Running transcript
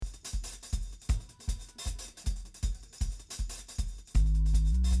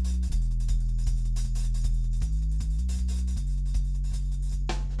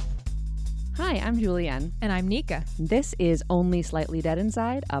Hi, I'm Julianne. And I'm Nika. This is Only Slightly Dead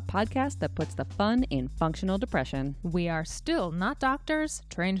Inside, a podcast that puts the fun in functional depression. We are still not doctors,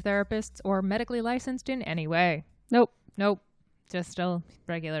 trained therapists, or medically licensed in any way. Nope. Just still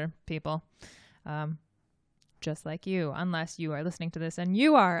regular people. Just like you, unless you are listening to this and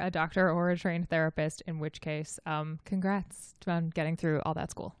you are a doctor or a trained therapist, in which case, congrats on getting through all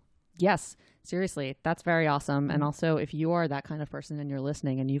that school. Yes, seriously, that's very awesome. And also, if you are that kind of person and you're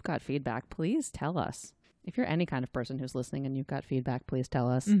listening and you've got feedback, please tell us. If you're any kind of person who's listening and you've got feedback, please tell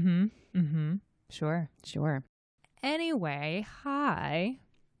us. Sure. Anyway, hi.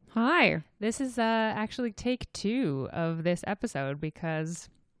 This is actually take 2 of this episode because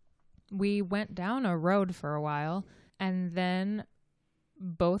we went down a road for a while and then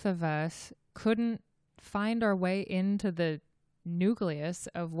both of us couldn't find our way into the nucleus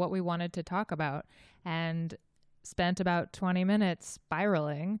of what we wanted to talk about and spent about 20 minutes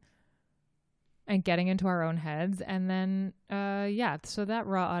spiraling and getting into our own heads. And then, so that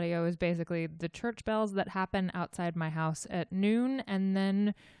raw audio is basically the church bells that happen outside my house at noon and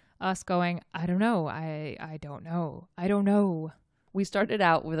then us going, I don't know. We started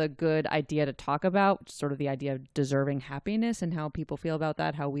out with a good idea to talk about, sort of the idea of deserving happiness and how people feel about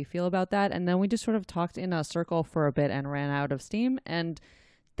that, how we feel about that. And then we just sort of talked in a circle for a bit and ran out of steam. And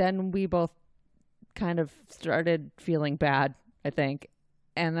then we both kind of started feeling bad, I think.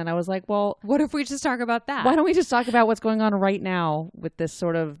 And then I was like, well, what if we just talk about that? Why don't we just talk about what's going on right now with this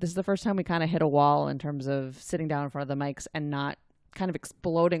is the first time we kind of hit a wall in terms of sitting down in front of the mics and not kind of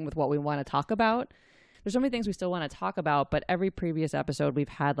exploding with what we want to talk about. There's so many things we still want to talk about, but every previous episode we've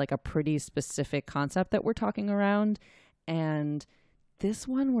had like a pretty specific concept that we're talking around. And this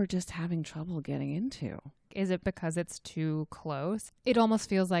one we're just having trouble getting into. Is it because it's too close? It almost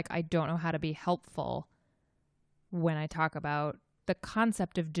feels like I don't know how to be helpful when I talk about the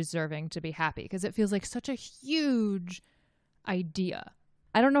concept of deserving to be happy, because it feels like such a huge idea.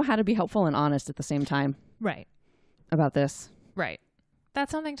 I don't know how to be helpful and honest at the same time. Right. About this. Right. That's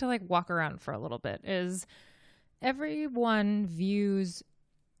something to like walk around for a little bit, is everyone views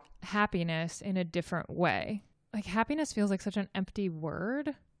happiness in a different way. Like happiness feels like such an empty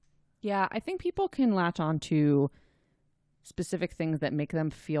word. Yeah, I think people can latch on to specific things that make them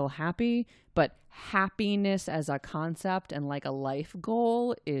feel happy, but happiness as a concept and like a life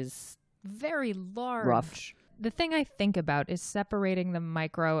goal is very large. Rough. The thing I think about is separating the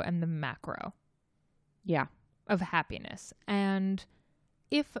micro and the macro. Yeah. Of happiness. And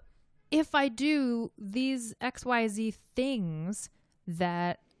if I do these XYZ things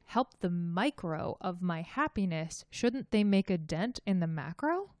that help the micro of my happiness, shouldn't they make a dent in the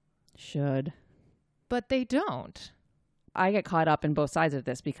macro? Should. But they don't. I get caught up in both sides of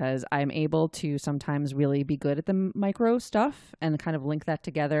this because I'm able to sometimes really be good at the micro stuff and kind of link that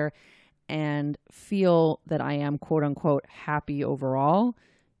together and feel that I am quote unquote happy overall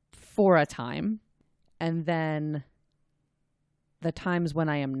for a time. And then the times when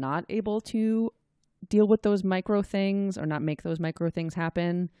I am not able to deal with those micro things or not make those micro things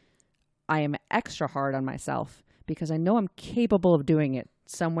happen, I am extra hard on myself because I know I'm capable of doing it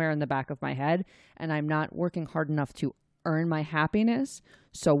somewhere in the back of my head and I'm not working hard enough to earn my happiness.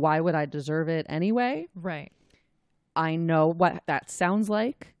 So why would I deserve it anyway? Right. I know what that sounds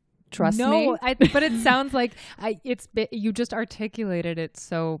like. Trust me. No, but it sounds like you just articulated it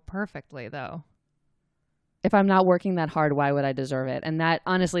so perfectly though. If I'm not working that hard, why would I deserve it? And that,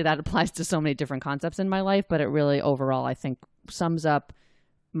 honestly, that applies to so many different concepts in my life, but it really overall, I think, sums up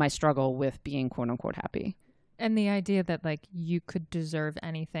my struggle with being quote unquote happy. And the idea that like you could deserve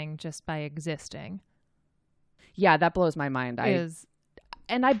anything just by existing. Yeah, that blows my mind.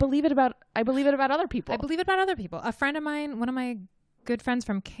 And I believe it about other people. I believe it about other people. A friend of mine, one of my good friends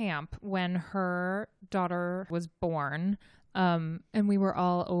from camp, when her daughter was born, and we were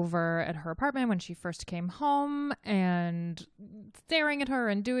all over at her apartment when she first came home and staring at her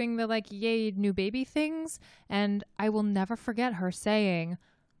and doing the like, yay, new baby things. And I will never forget her saying,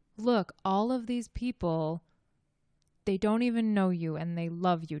 look, all of these people, they don't even know you and they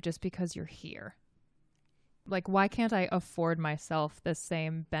love you just because you're here. Like, why can't I afford myself the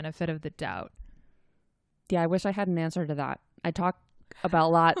same benefit of the doubt? Yeah, I wish I had an answer to that. I talk about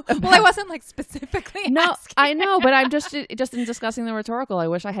a lot. Well, I wasn't like specifically asking. I know, but I'm just in discussing the rhetorical. I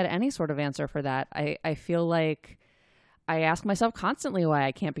wish I had any sort of answer for that. I feel like I ask myself constantly why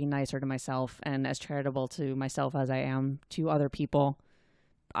I can't be nicer to myself and as charitable to myself as I am to other people.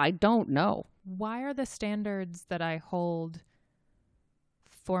 I don't know. Why are the standards that I hold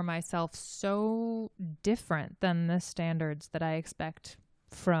for myself so different than the standards that I expect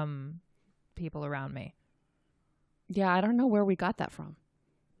from people around me? Yeah, I don't know where we got that from.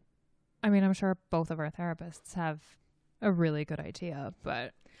 I mean, I'm sure both of our therapists have a really good idea,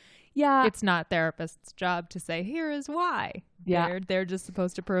 but yeah, it's not therapist's job to say, here is why. Yeah. They're just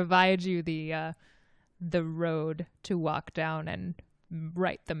supposed to provide you the road to walk down and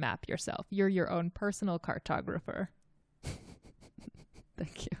write the map yourself. You're your own personal cartographer.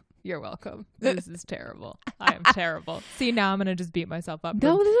 Thank you. You're welcome. This is terrible. I am terrible. See, now I'm going to just beat myself up.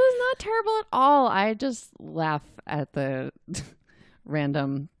 No, this is not terrible at all. I just laugh at the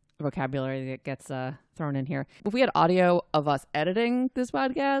random vocabulary that gets thrown in here. If we had audio of us editing this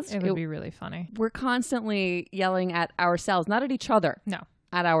podcast, it would be really funny. We're constantly yelling at ourselves, not at each other. No.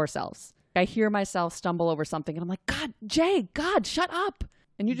 At ourselves. I hear myself stumble over something and I'm like, God, Jay, God, shut up.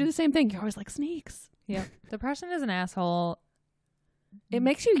 And you do the same thing. You're always like, Sneaks. Yeah. Depression is an asshole. It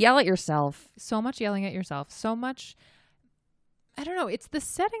makes you yell at yourself. So much yelling at yourself. So much. I don't know. It's the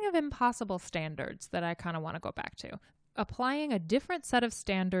setting of impossible standards that I kind of want to go back to. Applying a different set of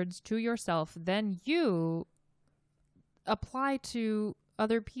standards to yourself than you apply to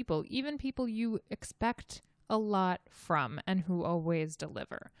other people, even people you expect a lot from and who always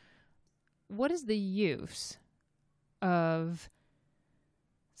deliver. What is the use of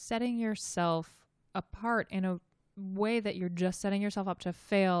setting yourself apart in a way that you're just setting yourself up to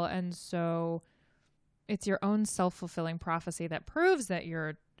fail? And so it's your own self-fulfilling prophecy that proves that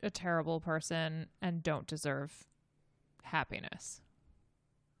you're a terrible person and don't deserve happiness.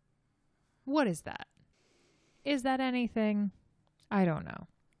 What is that? Is that anything? I don't know.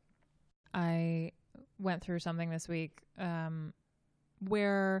 I went through something this week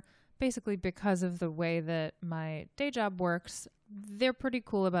where basically because of the way that my day job works, they're pretty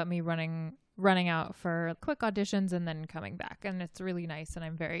cool about me running out for quick auditions and then coming back. And it's really nice. And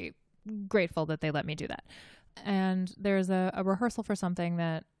I'm very grateful that they let me do that. And there's a rehearsal for something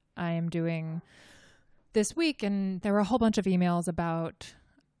that I am doing this week. And there were a whole bunch of emails about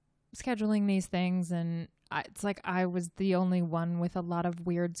scheduling these things. And it's like I was the only one with a lot of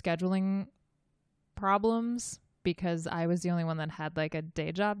weird scheduling problems because I was the only one that had like a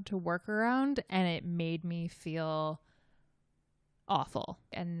day job to work around. And it made me feel awful.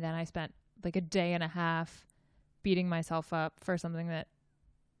 And then I spent like a day and a half beating myself up for something that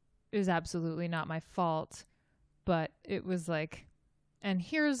is absolutely not my fault. But it was like, and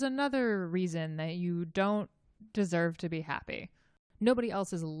here's another reason that you don't deserve to be happy. Nobody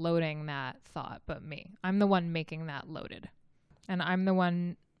else is loading that thought but me. I'm the one making that loaded. And I'm the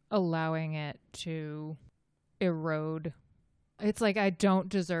one allowing it to erode. It's like I don't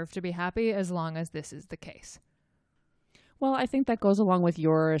deserve to be happy as long as this is the case. Well, I think that goes along with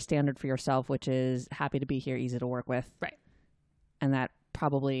your standard for yourself, which is happy to be here, easy to work with. Right. And that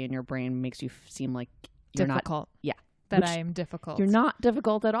probably in your brain makes you seem like you're difficult. Yeah. That I am difficult. You're not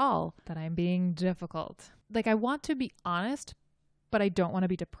difficult at all. That I'm being difficult. Like I want to be honest, but I don't want to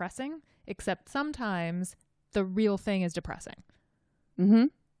be depressing, except sometimes the real thing is depressing. Mm-hmm.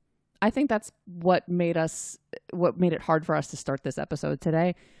 I think that's what made it hard for us to start this episode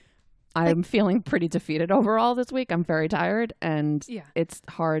today. I'm feeling pretty defeated overall this week. I'm very tired, and it's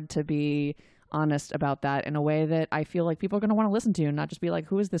hard to be honest about that in a way that I feel like people are going to want to listen to and not just be like,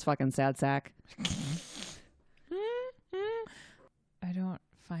 who is this fucking sad sack? I don't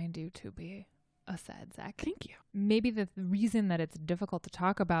find you to be a sad sack. Thank you. Maybe the reason that it's difficult to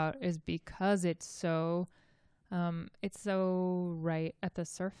talk about is because it's so right at the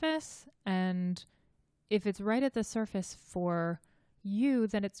surface. And if it's right at the surface for you,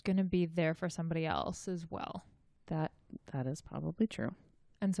 then it's going to be there for somebody else as well. That is probably true.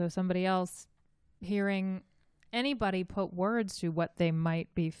 And so somebody else hearing anybody put words to what they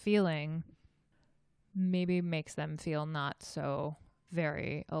might be feeling maybe makes them feel not so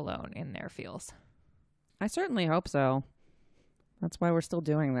very alone in their feels. I certainly hope so. That's why we're still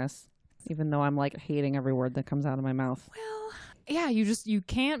doing this, even though I'm like hating every word that comes out of my mouth. Well, yeah, you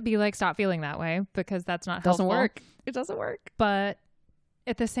can't be like, stop feeling that way, because that's not helpful. It doesn't work. But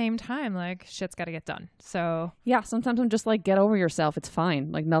at the same time, like, shit's got to get done. So yeah, sometimes I'm just like, get over yourself. It's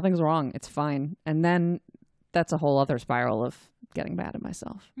fine. Like, nothing's wrong. It's fine. And then that's a whole other spiral of getting mad at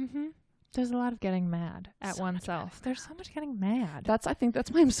myself. Mm-hmm. There's a lot of getting mad at oneself. There's so much getting mad. I think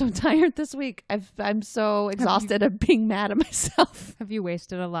that's why I'm so tired this week. I'm so exhausted of being mad at myself. Have you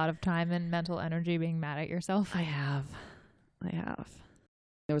wasted a lot of time and mental energy being mad at yourself? I have.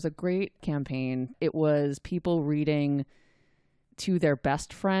 There was a great campaign. It was people reading to their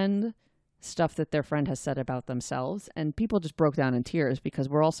best friend stuff that their friend has said about themselves. And people just broke down in tears because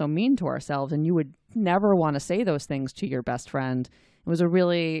we're all so mean to ourselves. And you would never want to say those things to your best friend. It was a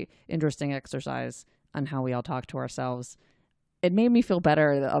really interesting exercise on how we all talk to ourselves. It made me feel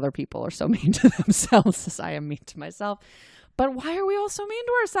better that other people are so mean to themselves as I am mean to myself. But why are we all so mean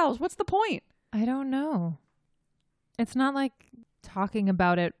to ourselves? What's the point? I don't know. It's not like talking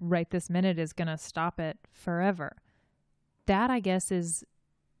about it right this minute is going to stop it forever. That, I guess, is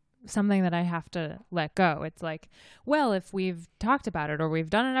something that I have to let go. It's like, well, if we've talked about it or we've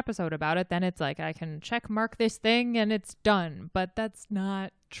done an episode about it, then it's like I can check mark this thing and it's done. But that's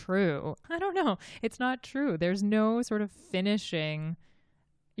not true. I don't know. It's not true. There's no sort of finishing.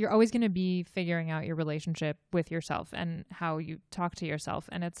 You're always going to be figuring out your relationship with yourself and how you talk to yourself.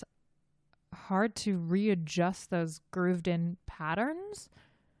 And it's hard to readjust those grooved in patterns.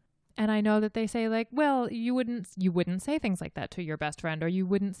 And I know that they say like, well, you wouldn't say things like that to your best friend, or you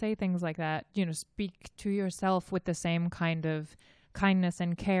wouldn't say things like that, speak to yourself with the same kind of kindness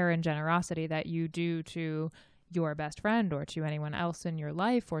and care and generosity that you do to your best friend or to anyone else in your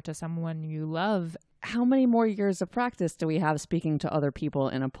life or to someone you love. How many more years of practice do we have speaking to other people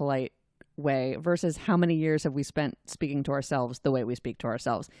in a polite way versus how many years have we spent speaking to ourselves the way we speak to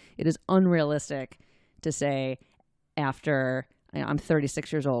ourselves? It is unrealistic to say after I'm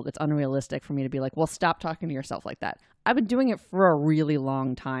 36 years old, it's unrealistic for me to be like, well, stop talking to yourself like that. I've been doing it for a really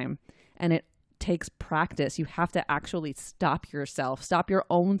long time, and it takes practice. You have to actually stop yourself, stop your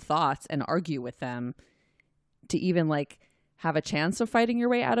own thoughts and argue with them to even like have a chance of fighting your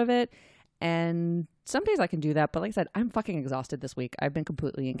way out of it. And some days I can do that, but like I said, I'm fucking exhausted this week. I've been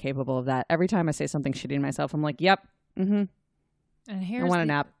completely incapable of that. Every time I say something shitty to myself, I'm like, yep, and here's I want a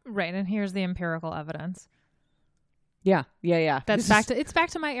nap. Right, and here's the empirical evidence. Yeah. That's it's back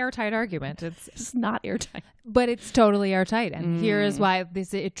to my airtight argument. It's not airtight, but it's totally airtight. And here is why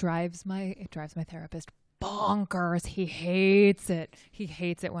it drives my therapist bonkers. He hates it. He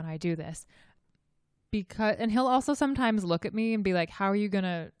hates it when I do this and he'll also sometimes look at me and be like, how are you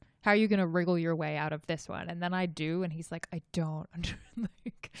gonna wriggle your way out of this one? And then I do, and he's like, I don't.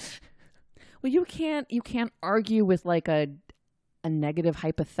 Well, you can't argue with like a negative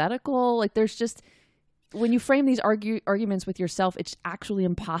hypothetical. Like there's just, when you frame these arguments with yourself, it's actually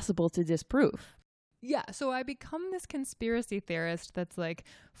impossible to disprove. Yeah, so I become this conspiracy theorist that's like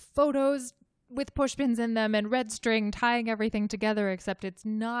photos with pushpins in them and red string tying everything together, except it's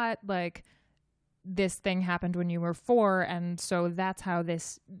not like this thing happened when you were 4, and so that's how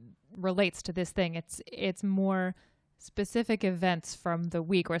this relates to this thing. It's more specific events from the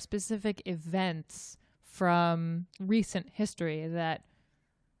week or specific events from recent history that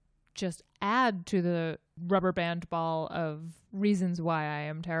just add to the rubber band ball of reasons why I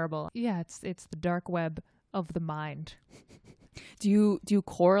am terrible. Yeah, it's the dark web of the mind. Do you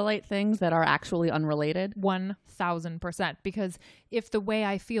correlate things that are actually unrelated? 1000%. Because if the way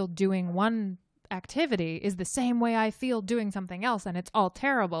I feel doing one activity is the same way I feel doing something else and it's all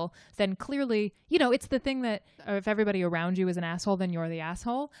terrible, then clearly, it's the thing that if everybody around you is an asshole, then you're the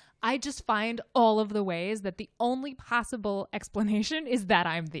asshole. I just find all of the ways that the only possible explanation is that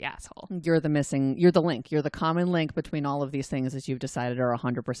I'm the asshole. You're the link. You're the common link between all of these things that you've decided are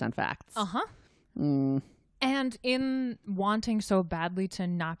 100% facts. And in wanting so badly to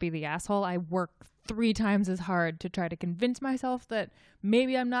not be the asshole, I work 3 times as hard to try to convince myself that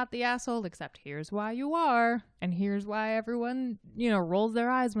maybe I'm not the asshole, except here's why you are, and here's why everyone, rolls their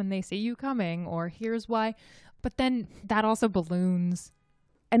eyes when they see you coming, or here's why. But then that also balloons.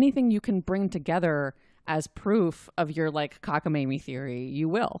 Anything you can bring together as proof of your like cockamamie theory, you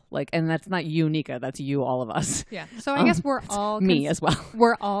will. Like, and that's not you, Nika, that's you, all of us. Yeah. So I guess we're all me as well.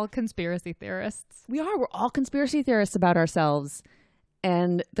 We're all conspiracy theorists. We are. We're all conspiracy theorists about ourselves.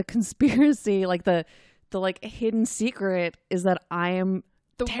 And the conspiracy, like the like hidden secret is that I am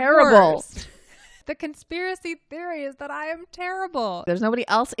terrible. Worst. The conspiracy theory is that I am terrible. There's nobody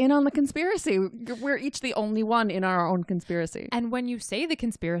else in on the conspiracy. We're each the only one in our own conspiracy. And when you say the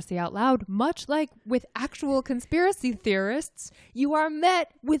conspiracy out loud, much like with actual conspiracy theorists, you are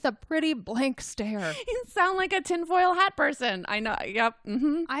met with a pretty blank stare. You sound like a tinfoil hat person. I know. Yep.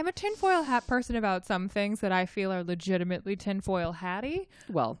 Mm-hmm. I'm a tinfoil hat person about some things that I feel are legitimately tinfoil hatty.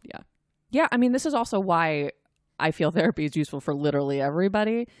 Well, yeah. Yeah, I mean, this is also why I feel therapy is useful for literally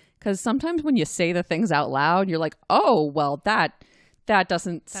everybody. Because sometimes when you say the things out loud, you're like, oh, well, that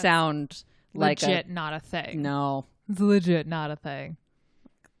doesn't sound like legit not a thing. No. It's legit not a thing.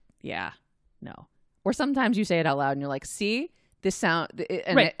 Yeah. No. Or sometimes you say it out loud and you're like, see, this sound...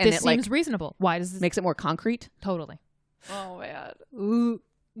 And right. This seems like, reasonable. Why does this... Makes it more concrete? Totally. Oh, man.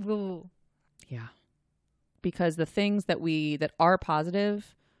 Ooh. Yeah. Because the things that are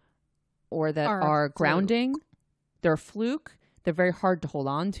positive or that are grounding, they're a fluke. They're very hard to hold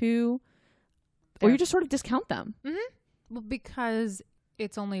on to, or you just sort of discount them. Mm-hmm. Well, because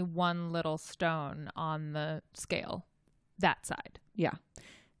it's only one little stone on the scale, that side. Yeah.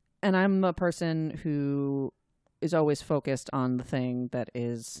 And I'm a person who is always focused on the thing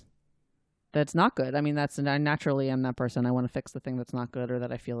that's not good. I mean, I naturally am that person. I want to fix the thing that's not good or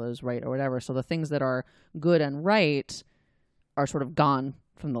that I feel is right or whatever. So the things that are good and right are sort of gone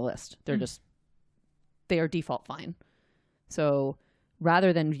from the list. They're they are default fine. So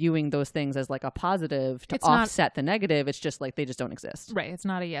rather than viewing those things as like a positive to offset the negative, it's just like they just don't exist. Right. It's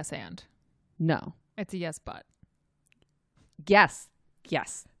not a yes and. No. It's a yes but. Yes.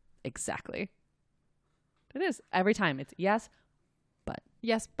 Yes. Exactly. It is. Every time it's yes, but.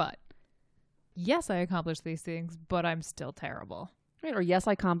 Yes, but. Yes, I accomplished these things, but I'm still terrible. Right. Or yes,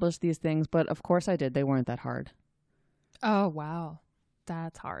 I accomplished these things, but of course I did. They weren't that hard. Oh, wow.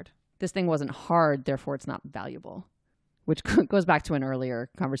 That's hard. This thing wasn't hard, therefore it's not valuable. Which goes back to an earlier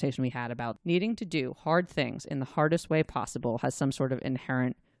conversation we had about needing to do hard things in the hardest way possible has some sort of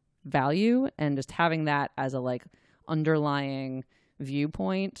inherent value, and just having that as a like underlying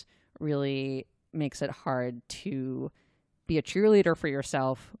viewpoint really makes it hard to be a cheerleader for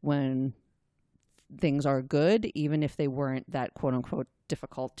yourself when things are good, even if they weren't that quote unquote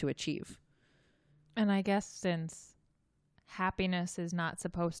difficult to achieve. And I guess since happiness is not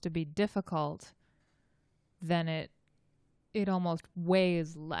supposed to be difficult, then it almost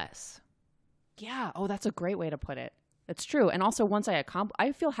weighs less. Yeah. Oh, that's a great way to put it. It's true. And also once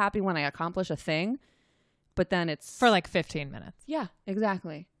I feel happy when I accomplish a thing, but then it's for like 15 minutes. Yeah,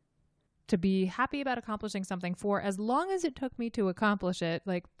 exactly. To be happy about accomplishing something for as long as it took me to accomplish it,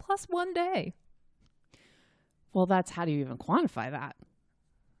 like plus 1 day. Well, that's how do you even quantify that?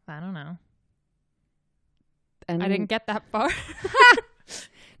 I don't know. And I didn't get that far.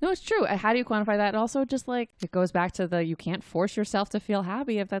 No, it's true. How do you quantify that? Also, just like it goes back to you can't force yourself to feel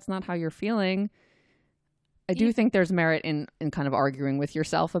happy if that's not how you're feeling. I do think there's merit in kind of arguing with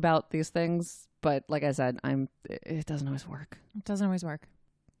yourself about these things. But like I said, it doesn't always work. It doesn't always work.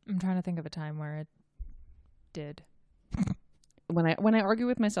 I'm trying to think of a time where it did. When I argue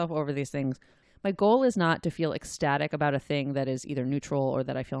with myself over these things, my goal is not to feel ecstatic about a thing that is either neutral or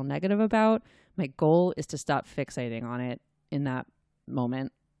that I feel negative about. My goal is to stop fixating on it in that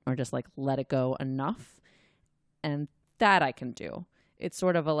moment, or just like let it go enough. And that I can do. It's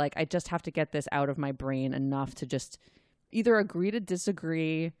sort of I just have to get this out of my brain enough to just either agree to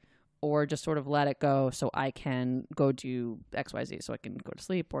disagree or just sort of let it go so I can go do XYZ, so I can go to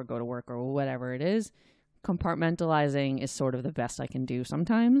sleep or go to work or whatever it is. Compartmentalizing is sort of the best I can do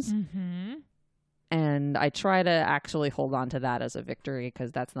sometimes. Mm-hmm. And I try to actually hold on to that as a victory,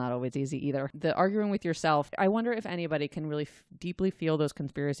 because that's not always easy either. The arguing with yourself, I wonder if anybody can really deeply feel those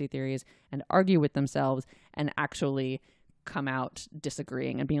conspiracy theories and argue with themselves and actually come out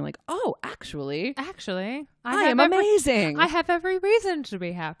disagreeing and being like, oh, actually, I am amazing. I have every reason to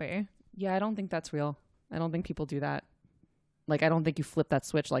be happy. Yeah, I don't think that's real. I don't think people do that. Like, I don't think you flip that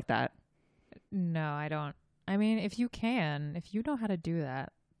switch like that. No, I don't. I mean, if you know how to do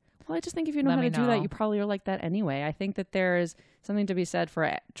that. Well, I just think if you know how to do that, you probably are like that anyway. I think that there is something to be said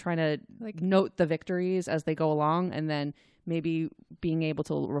for trying to note the victories as they go along, and then maybe being able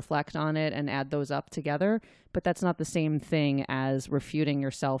to reflect on it and add those up together. But that's not the same thing as refuting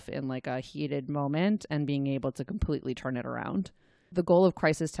yourself in like a heated moment and being able to completely turn it around. The goal of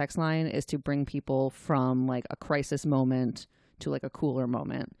Crisis Text Line is to bring people from like a crisis moment to like a cooler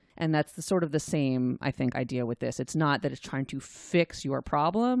moment. And that's the same, I think, idea with this. It's not that it's trying to fix your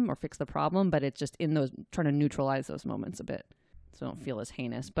problem or fix the problem, but it's just in those, trying to neutralize those moments a bit so don't feel as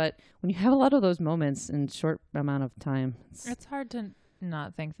heinous. But when you have a lot of those moments in a short amount of time, it's hard to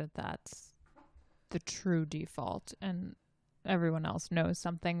not think that that's the true default and everyone else knows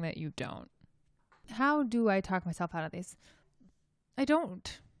something that you don't. How do I talk myself out of these? I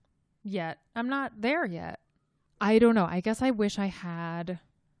don't yet. I'm not there yet. I don't know. I guess I wish I had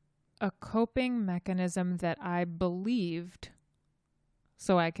a coping mechanism that I believed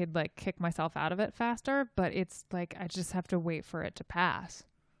so I could like kick myself out of it faster, but it's like I just have to wait for it to pass.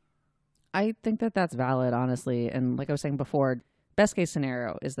 I think that that's valid, honestly. And like I was saying before, best case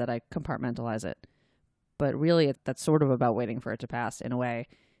scenario is that I compartmentalize it. But really, that's sort of about waiting for it to pass in a way.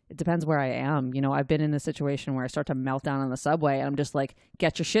 It depends where I am. You know, I've been in this situation where I start to melt down on the subway and I'm just like,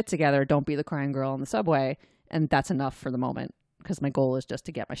 get your shit together. Don't be the crying girl on the subway. And that's enough for the moment, because my goal is just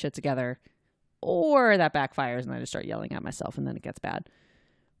to get my shit together, or that backfires and I just start yelling at myself and then it gets bad.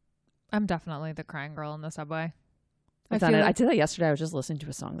 I'm definitely the crying girl in the subway. I did that yesterday. I was just listening to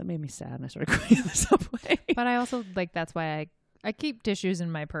a song that made me sad and I started crying in the subway. But I also that's why I keep tissues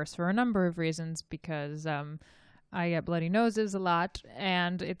in my purse for a number of reasons, because I get bloody noses a lot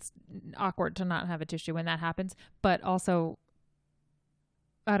and it's awkward to not have a tissue when that happens. But also,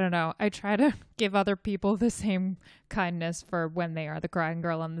 I don't know, I try to give other people the same kindness for when they are the crying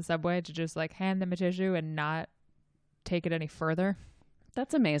girl on the subway, to just like hand them a tissue and not take it any further.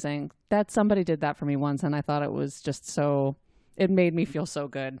 That's amazing. That somebody did that for me once, and I thought it was just so, it made me feel so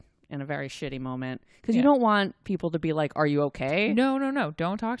good in a very shitty moment. Because you don't want people to be like, are you okay? No.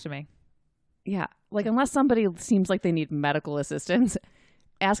 Don't talk to me. Yeah. Like, unless somebody seems like they need medical assistance,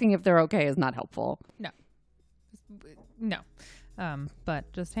 asking if they're okay is not helpful. No.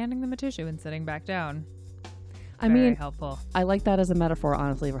 But just handing them a tissue and sitting back down. I mean, helpful. I like that as a metaphor,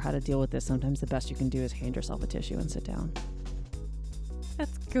 honestly, for how to deal with this. Sometimes the best you can do is hand yourself a tissue and sit down.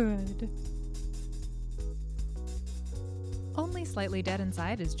 That's good. Only Slightly Dead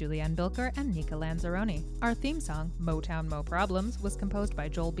Inside is Julianne Bilker and Nika Lanzaroni. Our theme song, Motown Mo Problems, was composed by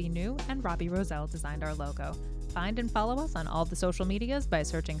Joel B. New, and Robbie Roselle designed our logo. Find and follow us on all the social medias by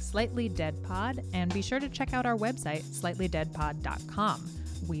searching Slightly Dead Pod, and be sure to check out our website, slightlydeadpod.com.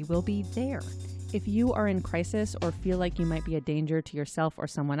 We will be there. If you are in crisis or feel like you might be a danger to yourself or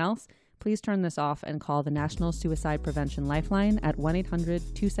someone else, please turn this off and call the National Suicide Prevention Lifeline at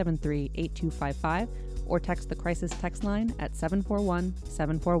 1-800-273-8255 or text the crisis text line at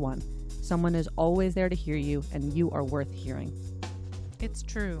 741-741. Someone is always there to hear you, and you are worth hearing. It's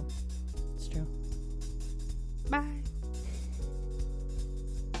true. It's true. Bye.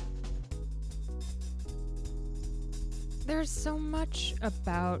 There's so much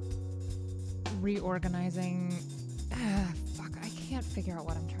about reorganizing. I can't figure out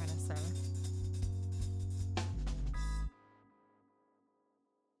what I'm trying to say.